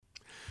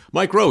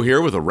Mike Rowe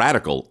here with a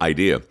radical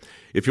idea.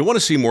 If you want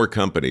to see more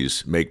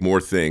companies make more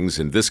things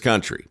in this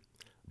country,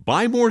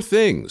 buy more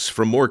things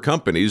from more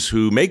companies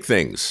who make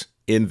things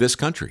in this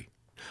country.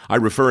 I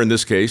refer in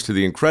this case to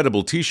the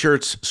incredible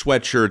t-shirts,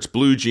 sweatshirts,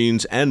 blue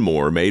jeans, and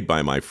more made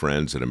by my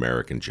friends at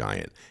American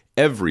Giant.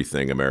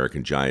 Everything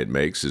American Giant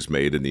makes is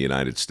made in the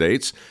United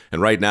States.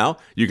 And right now,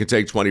 you can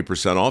take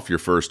 20% off your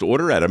first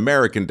order at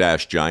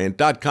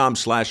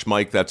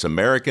american-giant.com/Mike. That's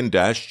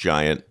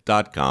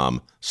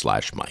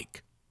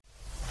american-giant.com/Mike.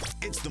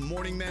 It's the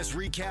Morning Mess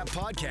Recap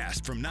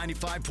Podcast from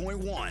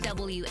 95.1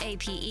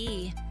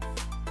 WAPE.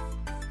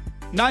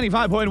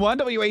 95.1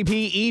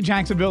 WAPE,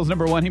 Jacksonville's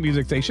 #1 hit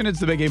music station. It's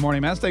the Big A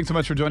Morning Mess. Thanks so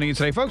much for joining us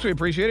today, folks. We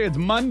appreciate it. It's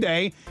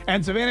Monday,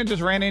 and Savannah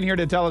just ran in here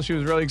to tell us she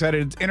was really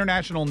excited. It's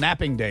International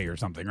Napping Day or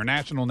something, or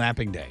National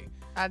Napping Day.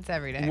 That's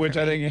every day. Which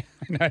I think,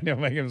 I know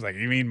Megan was like,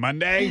 you mean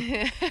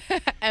Monday?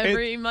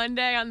 Every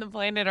Monday on the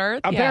planet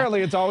Earth?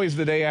 Apparently, it's always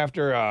the day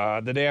after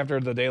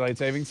the daylight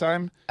savings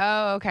time.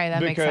 Oh, okay.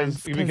 That makes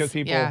sense. Because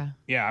people,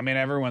 yeah, I mean,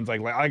 everyone's like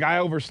I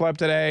overslept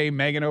today.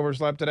 Megan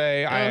overslept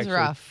today. It was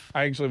rough.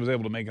 I actually was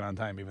able to make it on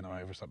time, even though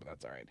I overslept, but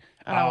that's all right.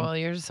 Oh, well,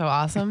 you're so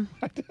awesome.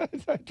 I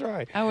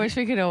try. I wish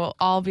we could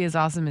all be as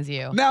awesome as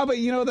you. No, but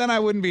then I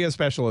wouldn't be as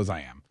special as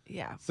I am.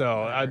 Yeah.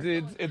 So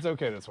it's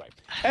okay this way.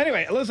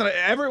 Anyway, listen,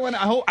 everyone,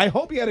 I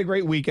hope you had a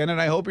great weekend,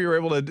 and I hope you were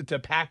able to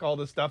pack all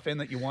the stuff in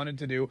that you wanted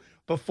to do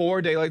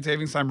before daylight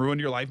savings time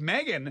ruined your life.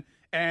 Megan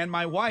and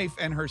my wife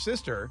and her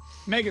sister,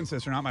 Megan's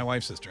sister, not my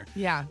wife's sister,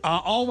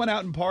 all went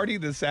out and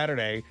partied this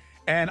Saturday.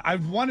 And I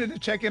wanted to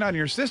check in on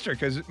your sister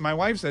because my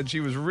wife said she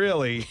was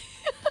really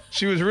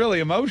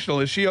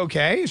emotional. Is she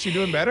okay? Is she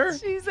doing better?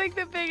 She's like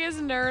the biggest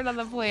nerd on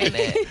the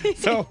planet.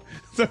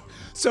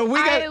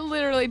 I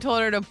literally told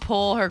her to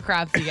pull her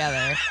crap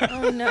together.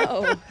 Oh,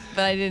 no.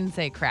 But I didn't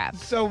say crap.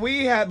 So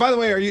we had, by the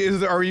way, are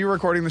you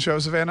recording the show,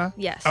 Savannah?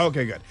 Yes.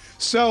 Okay, good.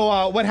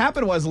 So what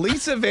happened was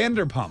Lisa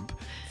Vanderpump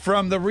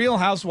from the Real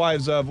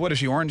Housewives of, what is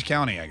she, Orange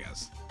County, I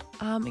guess.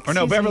 Or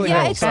no, Beverly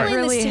Hills. Yeah, explain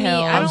Sorry. this to me.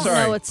 Hills. I don't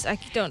sorry.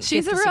 know.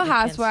 She's a Real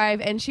Housewife,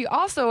 and she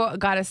also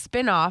got a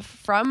spinoff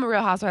from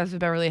Real Housewives of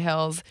Beverly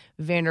Hills,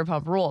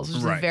 Vanderpump Rules, which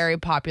is a very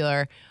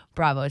popular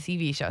Bravo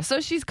TV show.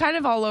 So she's kind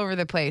of all over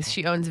the place.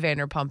 She owns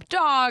Vanderpump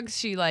Dogs.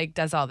 She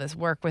does all this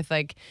work with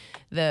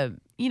the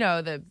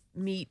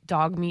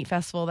dog meat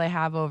festival they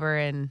have over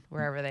in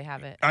wherever they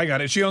have it. I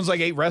got it. She owns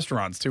 8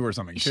 restaurants too or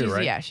something too,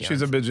 right? Yeah,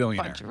 she's a bajillionaire.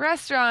 A bunch of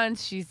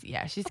restaurants. She's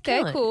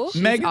okay, cool.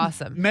 She's Megan,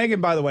 awesome. Megan,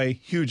 by the way,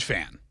 huge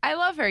fan. I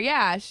love her.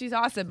 Yeah, she's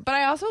awesome. But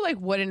I also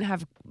wouldn't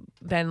have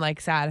been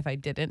sad if I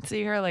didn't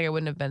see her. It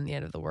wouldn't have been the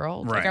end of the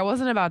world. Right. I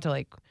wasn't about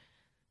to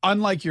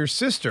Unlike your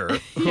sister,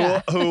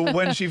 who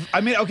when she,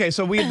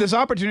 so this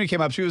opportunity came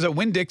up. She was at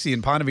Winn-Dixie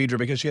in Ponte Vedra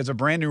because she has a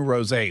brand new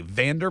rosé,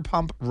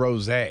 Vanderpump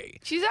Rosé.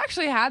 She's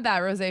actually had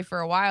that rosé for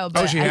a while,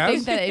 but she I has?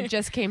 think that it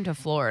just came to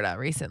Florida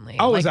recently.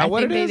 Oh, is that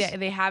what it is?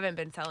 They haven't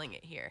been selling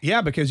it here.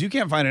 Yeah, because you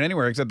can't find it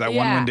anywhere except that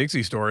one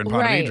Winn-Dixie store in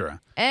Ponte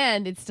Vedra.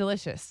 And it's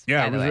delicious.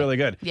 Yeah, it was really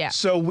good. Yeah.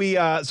 So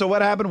so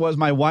what happened was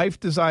my wife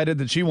decided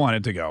that she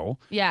wanted to go.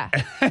 Yeah.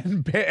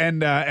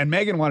 And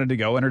Megan wanted to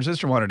go, and her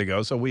sister wanted to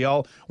go. So we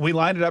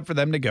lined it up for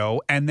them to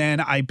go, and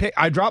then I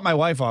dropped my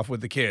wife off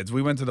with the kids.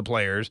 We went to the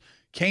Players,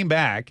 came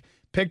back,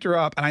 picked her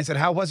up, and I said,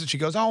 "How was it?" She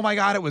goes, "Oh my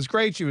God, it was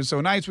great. She was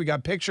so nice. We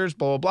got pictures,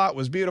 blah, blah, blah. It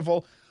was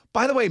beautiful."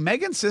 By the way,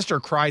 Megan's sister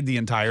cried the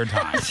entire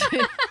time.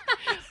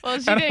 Well,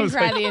 she didn't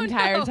cry the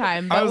entire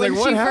time. But when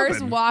she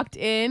first walked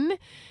in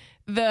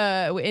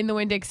the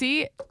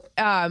Winn-Dixie,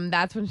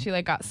 that's when she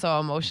like got so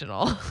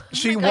emotional.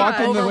 She walked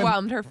in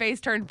overwhelmed. Her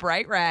face turned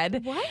bright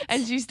red. What?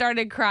 And she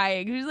started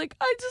crying. She's like,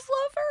 I just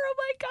love her. Oh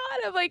my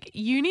God. I'm like,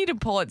 you need to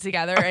pull it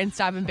together and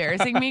stop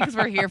embarrassing me because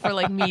we're here for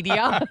like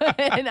media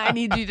and I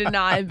need you to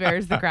not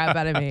embarrass the crap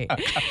out of me.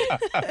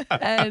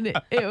 And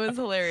it was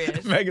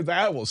hilarious. Megan's like,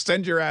 I will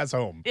send your ass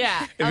home.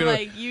 Yeah. I'm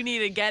like, you need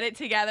to get it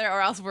together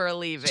or else we're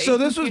leaving. So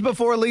this was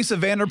before Lisa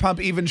Vanderpump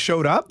even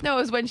showed up? No,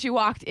 it was when she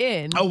walked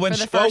in. Oh, when for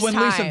the first when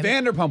time. Lisa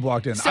Vanderpump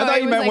walked in. So I thought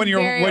it you was, meant like, when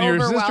your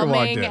sister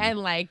walked in. And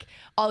like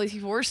all these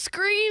people were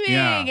screaming,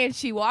 Yeah. and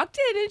she walked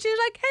in and she was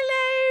like,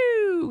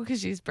 "Hello,"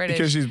 because she's British.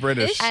 Because she's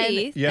British. Is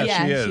she? Yes,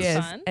 yeah, she is. She is.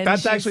 Fun. And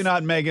That's she's- actually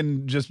not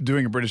Megan just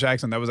doing a British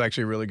accent. That was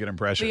actually a really good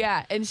impression.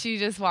 Yeah, and she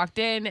just walked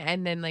in,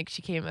 and then like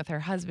she came with her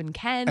husband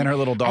Ken And her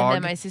little dog.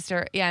 and then my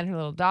sister, and her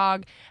little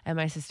dog, and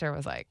my sister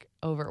was like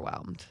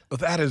overwhelmed. Well,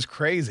 that is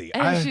crazy.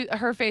 And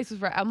her face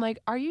was red. I'm like,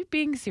 "Are you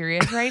being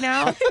serious right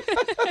now?"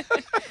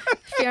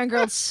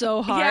 Fangirled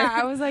so hard.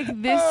 Yeah, I was like,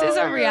 "This is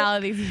a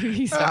reality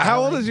TV star."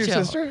 how old Like, is your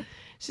chill. sister?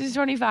 She's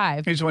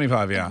 25. He's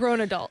 25, yeah. Grown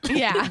adult.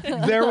 Yeah.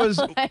 There was...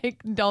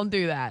 like, don't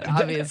do that,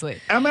 obviously.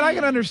 I mean, I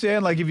can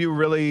understand, like, if you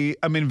really...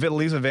 I mean,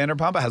 Lisa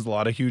Vanderpump has a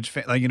lot of huge...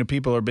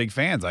 people are big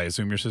fans. I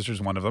assume your sister's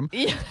one of them.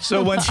 Yeah.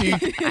 So when she...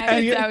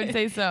 I would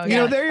say so. You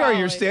know, there you are.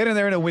 You're standing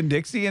there in a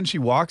Winn-Dixie, and she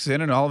walks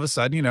in, and all of a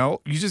sudden,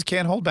 you just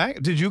can't hold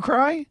back. Did you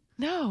cry?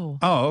 No.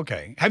 Oh,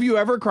 okay. Have you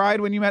ever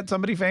cried when you met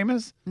somebody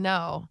famous?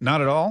 No.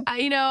 Not at all?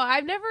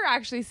 I've never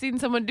actually seen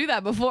someone do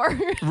that before.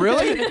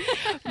 Really?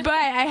 But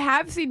I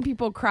have seen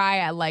people cry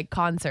at like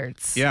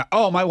concerts. Yeah.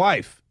 Oh, my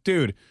wife.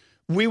 Dude,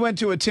 we went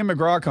to a Tim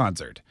McGraw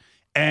concert.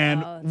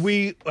 And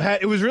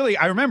it was really,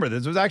 I remember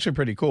this, it was actually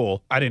pretty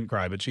cool. I didn't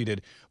cry, but she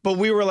did. But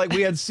we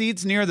had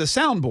seats near the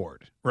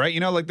soundboard, right? You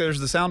know, like there's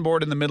the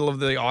soundboard in the middle of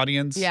the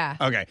audience. Yeah.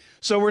 Okay.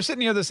 So we're sitting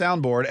near the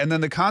soundboard, and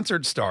then the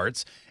concert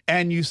starts,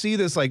 and you see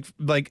this like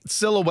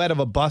silhouette of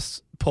a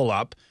bus pull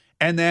up,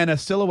 and then a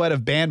silhouette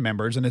of band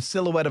members, and a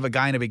silhouette of a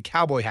guy in a big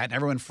cowboy hat, and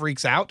everyone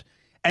freaks out.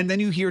 And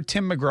then you hear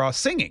Tim McGraw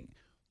singing,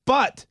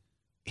 but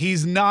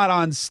he's not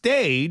on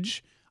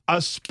stage.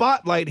 A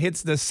spotlight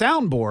hits the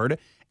soundboard,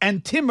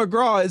 and Tim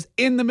McGraw is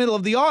in the middle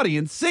of the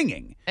audience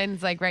singing. And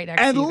it's like right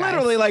next and to you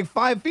literally guys. like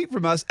 5 feet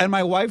from us. And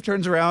my wife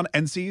turns around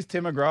and sees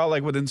Tim McGraw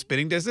like within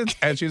spitting distance.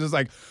 And she's just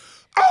like,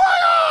 oh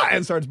my God,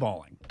 and starts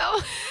bawling.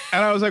 Oh.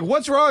 And I was like,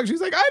 what's wrong?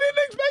 She's like, I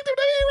didn't expect him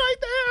to be right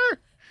there.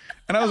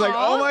 And I was like,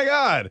 oh my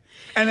God.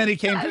 And then he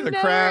came through the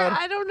crowd.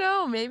 I don't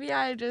know. Maybe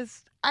I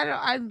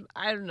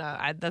don't know.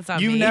 That's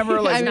not You me.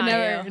 never, like- I would Not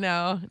never. you.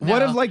 No.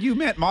 What if like you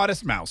met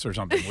Modest Mouse or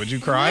something? Would you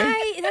cry?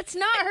 Right, that's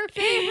not her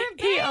favorite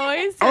He band.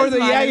 always Or says the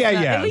Modest yeah.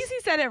 Mouse. At least he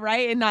said it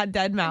right and not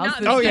Dead Mouse. Not-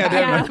 It's Oh, yeah, Dead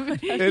Dead Mouse.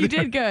 Mouse. You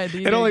did good.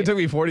 It only took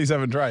me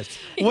 47 tries.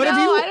 What no, if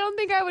you? I don't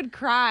think I would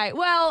cry.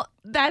 Well,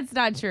 that's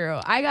not true.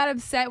 I got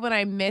upset when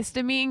I missed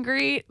a meet and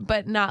greet,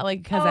 but not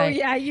like because Oh,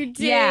 yeah, you did.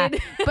 Yeah,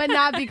 but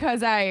not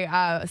because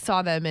I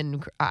saw them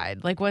and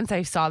cried. Like once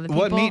I saw the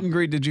people. What meet and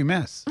greet did you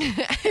miss?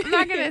 I'm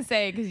not gonna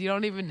say because you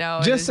don't even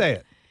know. Just say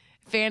it.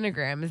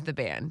 Fanagram is the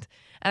band.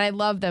 And I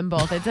love them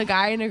both. It's a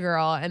guy and a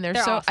girl, and they're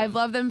so awesome. I've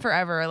loved them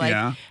forever. Like,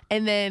 Yeah.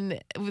 and then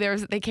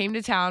they came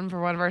to town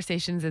for one of our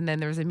stations, and then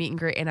there was a meet and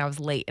greet, and I was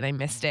late and I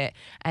missed it.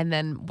 And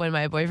then when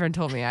my boyfriend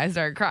told me, I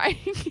started crying.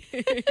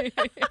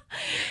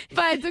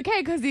 But it's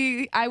okay because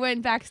I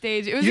went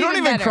backstage. It was You don't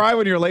even better. cry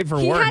when you're late for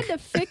He work. had to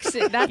fix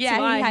it. That's Yeah,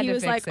 he why had he to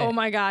was fix like, "Oh it.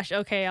 my gosh,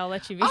 okay, I'll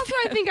let you be." Also,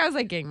 I think I was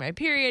like getting my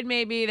period.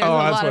 Maybe there Oh, was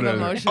a that's lot what of it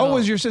is. emotional. Oh,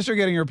 was your sister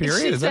getting her period?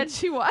 She Is said it?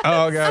 she was.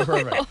 Oh, okay,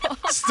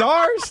 perfect.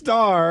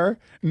 Star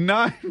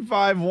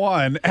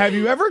 951. Have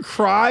you ever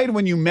cried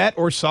when you met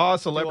or saw a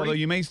celebrity? Although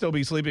you may still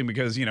be sleeping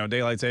because,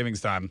 daylight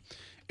savings time.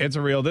 It's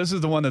a real. This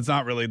is the one that's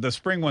not really. The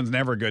spring one's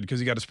never good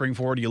because you got to spring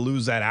forward. You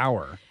lose that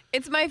hour.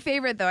 It's my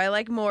favorite though. I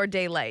like more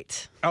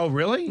daylight. Oh,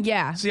 really?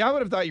 Yeah. See, I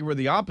would have thought you were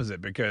the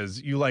opposite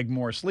because you like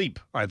more sleep,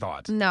 I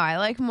thought. No, I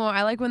like more.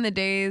 I like when the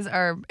days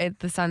are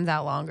the sun's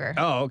out longer.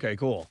 Oh, okay,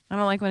 cool. I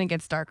don't like when it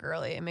gets dark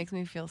early. It makes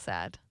me feel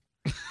sad.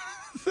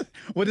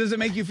 What does it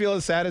make you feel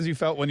as sad as you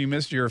felt when you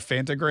missed your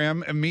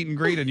Fantagram meet and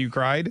greet and you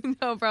cried?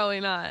 No, probably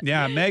not.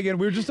 Yeah, Meghan.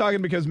 We were just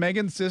talking because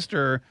Meghan's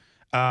sister,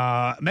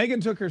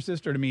 Meghan took her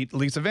sister to meet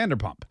Lisa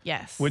Vanderpump.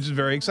 Yes. Which is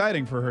very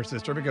exciting for her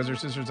sister because her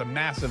sister's a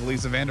massive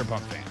Lisa Vanderpump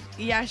fan.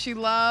 Yeah, she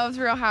loves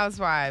Real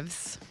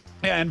Housewives.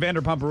 Yeah, and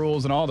Vanderpump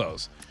Rules and all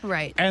those.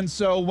 Right. And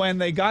so when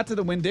they got to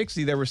the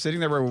Winn-Dixie, they were sitting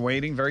there, were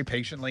waiting very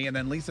patiently, and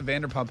then Lisa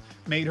Vanderpump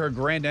made her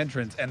grand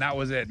entrance, and that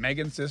was it.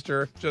 Meghan's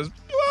sister just...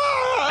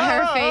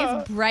 Her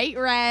face bright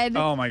red.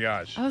 Oh, my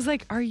gosh. I was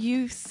like, are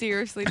you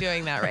seriously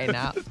doing that right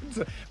now?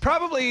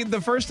 Probably the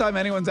first time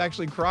anyone's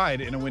actually cried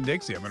in a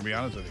Winn-Dixie, I'm going to be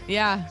honest with you.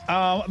 Yeah.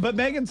 But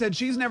Meghan said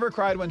she's never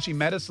cried when she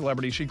met a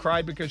celebrity. She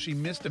cried because she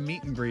missed a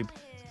meet and greet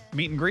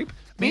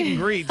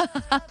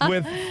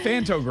with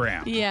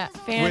Fantogram. Yeah.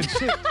 Which-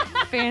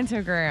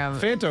 Fantogram.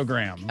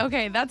 Fantogram.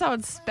 Okay, that's how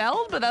it's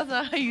spelled, but that's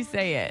not how you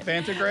say it.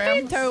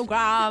 Fantogram?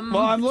 Fantogram.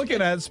 Well, I'm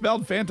looking at it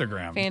spelled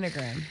Fantogram.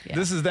 Fanagram. Yeah.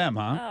 This is them,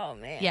 huh? Oh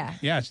man. Yeah.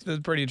 Yeah, it's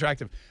pretty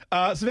attractive.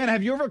 Savannah,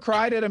 have you ever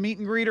cried at a meet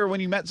and greet or when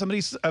you met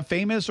somebody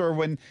famous or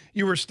when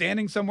you were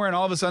standing somewhere and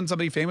all of a sudden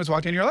somebody famous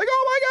walked in and you're like,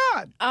 oh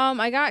my God.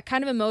 I got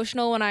kind of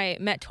emotional when I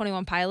met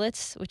 21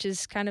 Pilots, which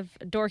is kind of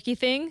a dorky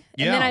thing.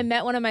 Yeah. And then I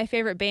met one of my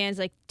favorite bands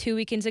like 2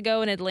 weekends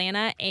ago in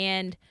Atlanta,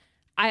 and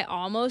I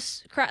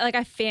almost cried. Like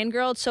I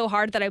fangirled so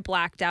hard that I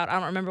blacked out. I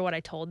don't remember what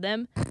I told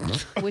them,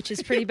 which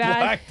is pretty bad.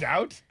 Blacked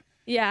out?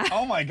 Yeah.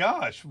 Oh my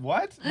gosh.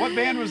 What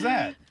band was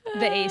that?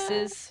 The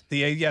Aces.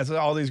 Yes,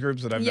 all these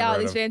groups that I've Yeah, never all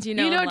heard these of. bands you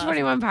know. You know and love.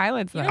 21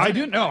 Pilots, though. I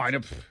do know. I know.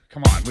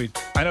 Come on.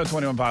 I know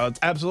 21 Pilots.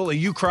 Absolutely.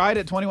 You cried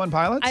at 21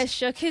 Pilots? I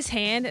shook his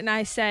hand and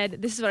I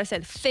said, "This is what I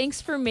said. Thanks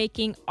for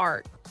making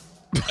art."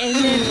 And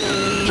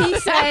then he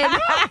said,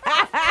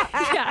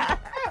 "Yeah,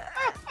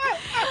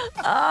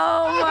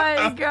 Oh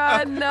my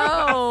God,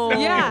 no.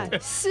 yeah,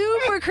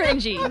 super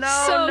cringy, No,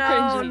 so no,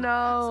 cringy."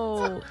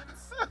 no.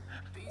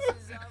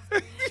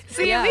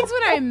 See, Yeah. at least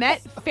when I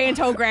met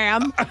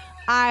Fantogram,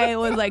 I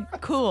was like,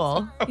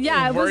 cool.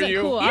 Yeah, it Were wasn't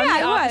you? cool. Yeah, I'm the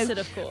it was. opposite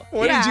of cool.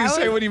 What Yeah, did you I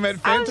say was- when you met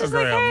I was just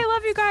like, hey, I Fantogram?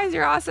 love you guys.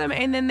 You're awesome.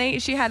 And then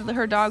she had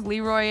her dog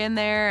Leroy in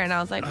there, and I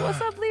was like,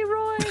 what's up,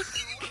 Leroy?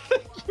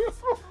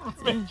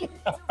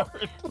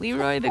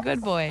 Leroy, the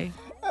good boy.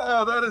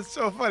 Oh, that is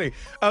so funny.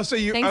 Oh, so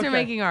you Thanks okay. for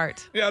making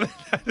art. Yeah,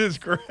 that is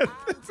great.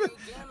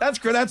 That's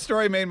great. That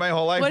story made my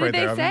whole life What right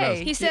did they there.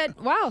 say? He said,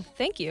 "Wow,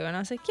 thank you," and I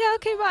was like, "Yeah,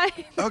 okay, bye."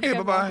 Okay, I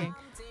kept bye-bye. walking.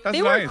 That's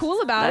They nice. were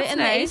cool about That's it, and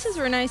nice. the Aces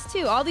were nice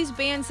too. All these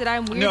bands that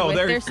I'm weird No, with,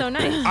 they're so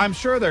nice. I'm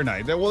sure they're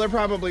nice. Well, they're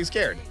probably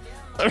scared.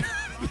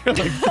 They're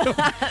like,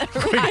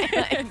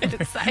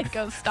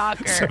 Psycho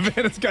stalker.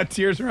 Savannah's got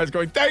tears in her eyes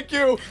going, thank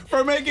you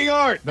for making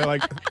art. They're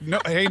like, no,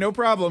 hey, no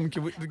problem.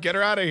 Can we get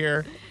her out of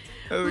here?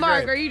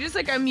 Mark, are you just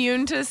like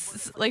immune to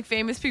like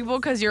famous people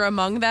because you're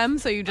among them?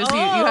 So you just you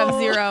have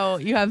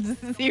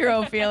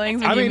zero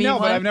feelings. When you meet no,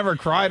 one? but I've never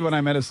cried when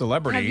I met a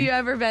celebrity. Have you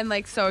ever been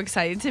like so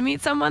excited to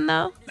meet someone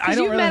though? I Because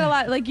don't you've really- met a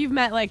lot. Like you've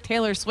met like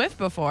Taylor Swift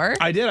before.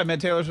 I did. I met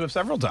Taylor Swift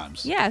several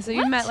times. Yeah, so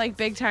you've met like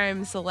big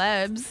time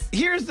celebs.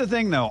 Here's the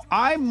thing, though.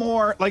 I'm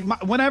more like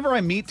whenever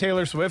I meet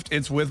Taylor Swift,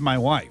 it's with my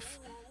wife.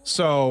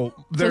 So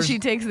she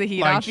takes the heat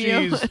like off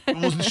you.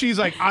 she's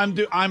like,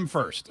 I'm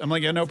first. I'm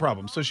like, yeah, no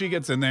problem. So she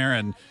gets in there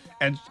and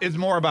it's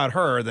more about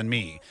her than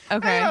me.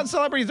 Okay. And,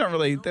 celebrities don't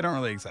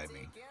really excite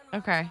me.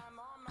 Okay.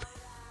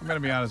 I'm gonna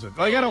be honest with you.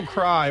 Like I don't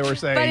cry or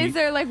say. But is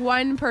there like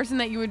one person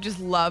that you would just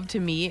love to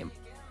meet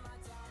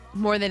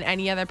more than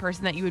any other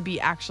person that you would be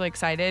actually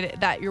excited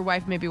that your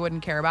wife maybe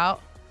wouldn't care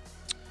about?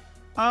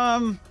 I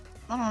don't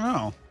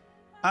know.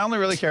 I only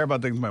really care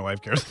about things my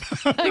wife cares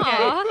about.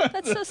 Aw,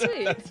 that's so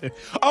sweet.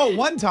 Oh,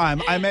 one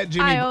time I met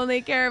Jimmy. I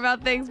only care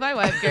about things my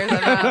wife cares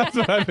about. That's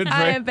what I've been I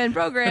saying. have been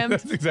programmed.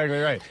 That's exactly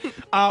right.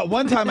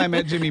 One time I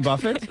met Jimmy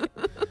Buffett,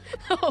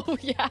 Oh,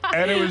 yeah.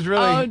 and it was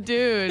really. Oh,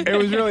 dude. It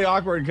was really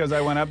awkward because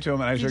I went up to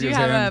him and I Did shook you his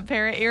have hand. a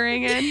parrot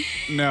earring in?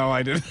 No,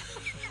 I didn't.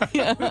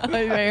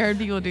 I heard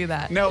people do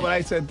that. No, but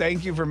I said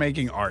thank you for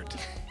making art,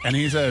 and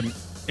he said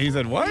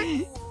what?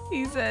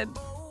 He said,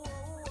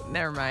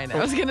 never mind. I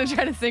was going to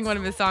try to sing one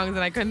of his songs and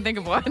I couldn't think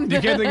of one.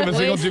 You can't think of a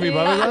single Jimmy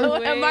Buffett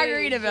song?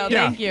 Margaritaville,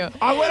 Yeah. thank you.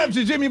 I went up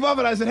to Jimmy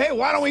Buffett. I said, "Hey,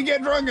 why don't we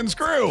get drunk and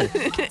screw?"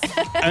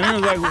 And he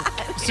was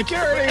like,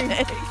 "Security,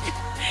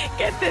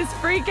 Get this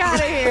freak out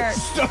of here.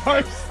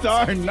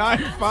 star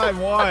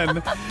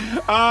 951."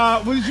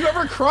 Would you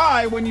ever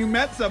cry when you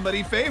met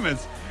somebody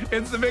famous?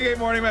 It's the Big 8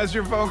 Morning Mess.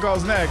 Your phone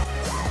calls next.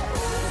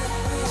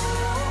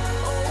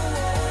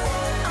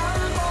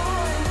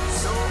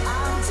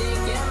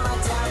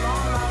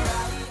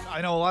 I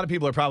know a lot of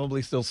people are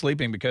probably still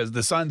sleeping because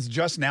the sun's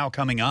just now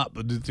coming up.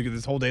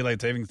 This whole daylight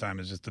savings time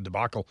is just a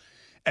debacle.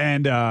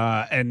 And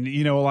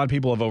you know, a lot of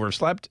people have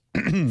overslept.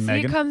 See, it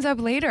Megan. comes up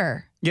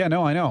later. Yeah,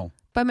 no, I know.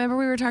 But remember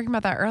we were talking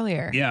about that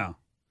earlier. Yeah.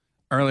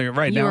 Earlier,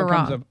 right. You now were it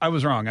comes wrong. up. I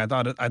was wrong. I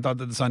thought that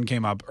the sun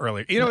came up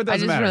earlier. You know, it I doesn't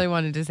just matter. really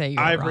wanted to say you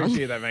were I wrong.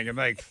 appreciate that, Megan.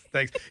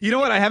 Thanks. You know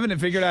what? I haven't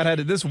figured out how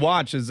to. This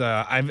watch is.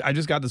 I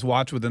just got this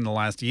watch within the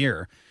last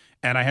year,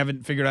 and I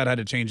haven't figured out how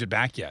to change it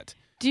back yet.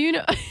 Do you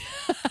know?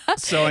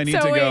 So I need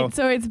to wait, go.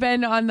 So it's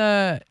been on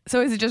the.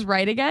 So is it just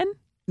right again?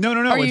 No,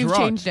 Or it's you've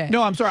wrong. changed it?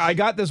 No, I'm sorry. I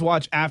got this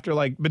watch after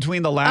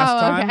between the last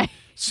time. Okay.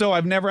 So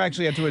I've never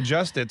actually had to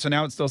adjust it. So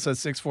now it still says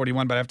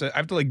 6:41, but I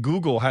have to like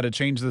Google how to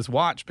change this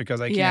watch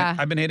because I can't. Yeah.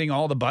 I've been hitting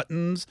all the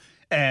buttons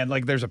and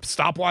like there's a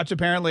stopwatch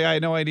apparently. I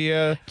had no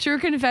idea. True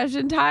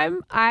confession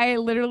time. I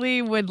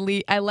literally would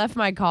leave. I left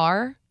my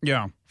car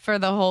Yeah. for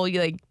the whole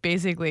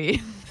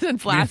basically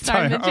since last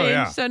time it entire- changed. oh,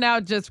 yeah. So now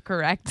it's just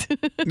correct.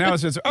 Now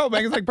it's just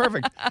Megan's like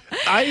perfect.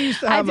 I used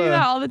to I have do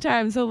that all the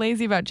time. I'm so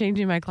lazy about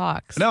changing my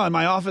clocks. No, in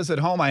my office at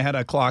home, I had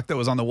a clock that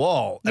was on the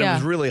wall. And It Yeah.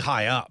 was really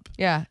high up.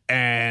 Yeah.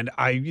 And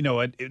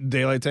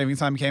daylight savings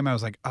time came. I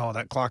was like, oh,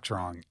 that clock's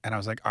wrong. And I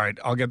was like, all right,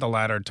 I'll get the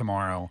ladder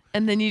tomorrow.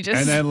 And then you just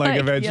And then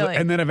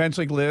you're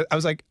eventually, I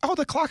was like, oh,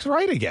 the clock's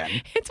right again.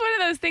 it's one of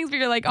those things where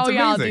you're like, oh It's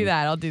yeah, amazing.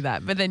 I'll do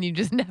that. But then you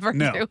just never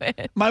No. do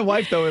it. My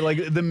wife, though,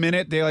 like the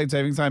minute daylight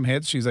savings time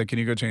hits, she's like, can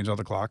you go change all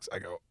the clocks? I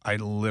go,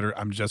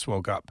 I'm just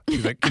woke up.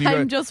 She's like, can you go?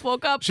 I just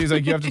woke up. She's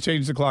like, you have to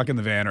change the clock in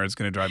the van or it's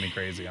going to drive me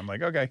crazy. I'm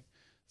like, okay.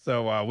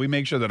 So we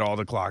make sure that all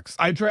the clocks,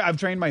 I've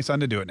trained my son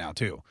to do it now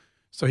too.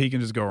 So he can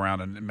just go around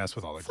and mess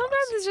with all the Sometimes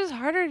clocks. it's just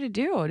harder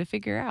to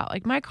figure out.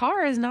 Like my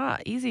car is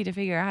not easy to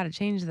figure out how to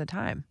change the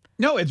time.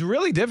 No, it's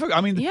really difficult.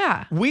 I mean,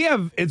 Yeah.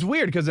 it's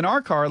weird because in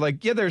our car,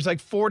 there's like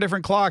 4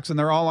 different clocks and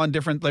they're all on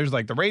different, there's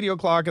like the radio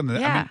clock and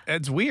Yeah.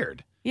 it's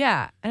weird.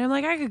 Yeah. And I'm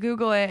like, I could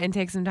Google it and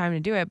take some time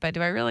to do it, but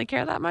do I really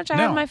care that much? I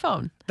No. have my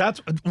phone.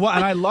 And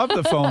I love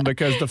the phone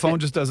because the phone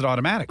just does it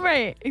automatically.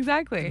 Right.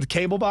 Exactly. The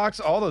cable box,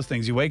 all those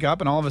things. You wake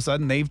up and all of a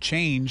sudden they've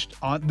changed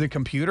on the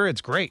computer.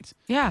 It's great.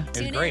 Yeah. It's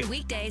Tune great. in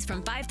weekdays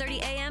from 5:30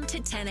 a.m. to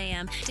 10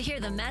 a.m. to hear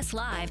the mess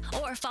live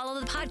or follow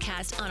the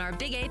podcast on our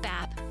Big 8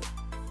 app.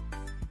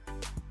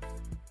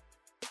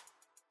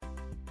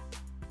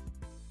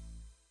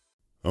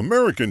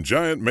 American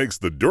Giant makes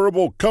the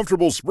durable,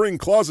 comfortable spring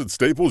closet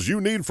staples you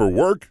need for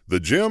work, the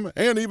gym,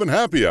 and even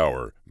happy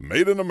hour.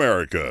 Made in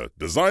America,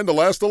 designed to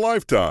last a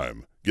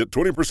lifetime. Get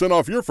 20%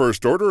 off your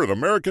first order at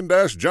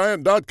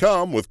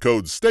American-Giant.com with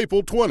code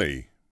STAPLE20.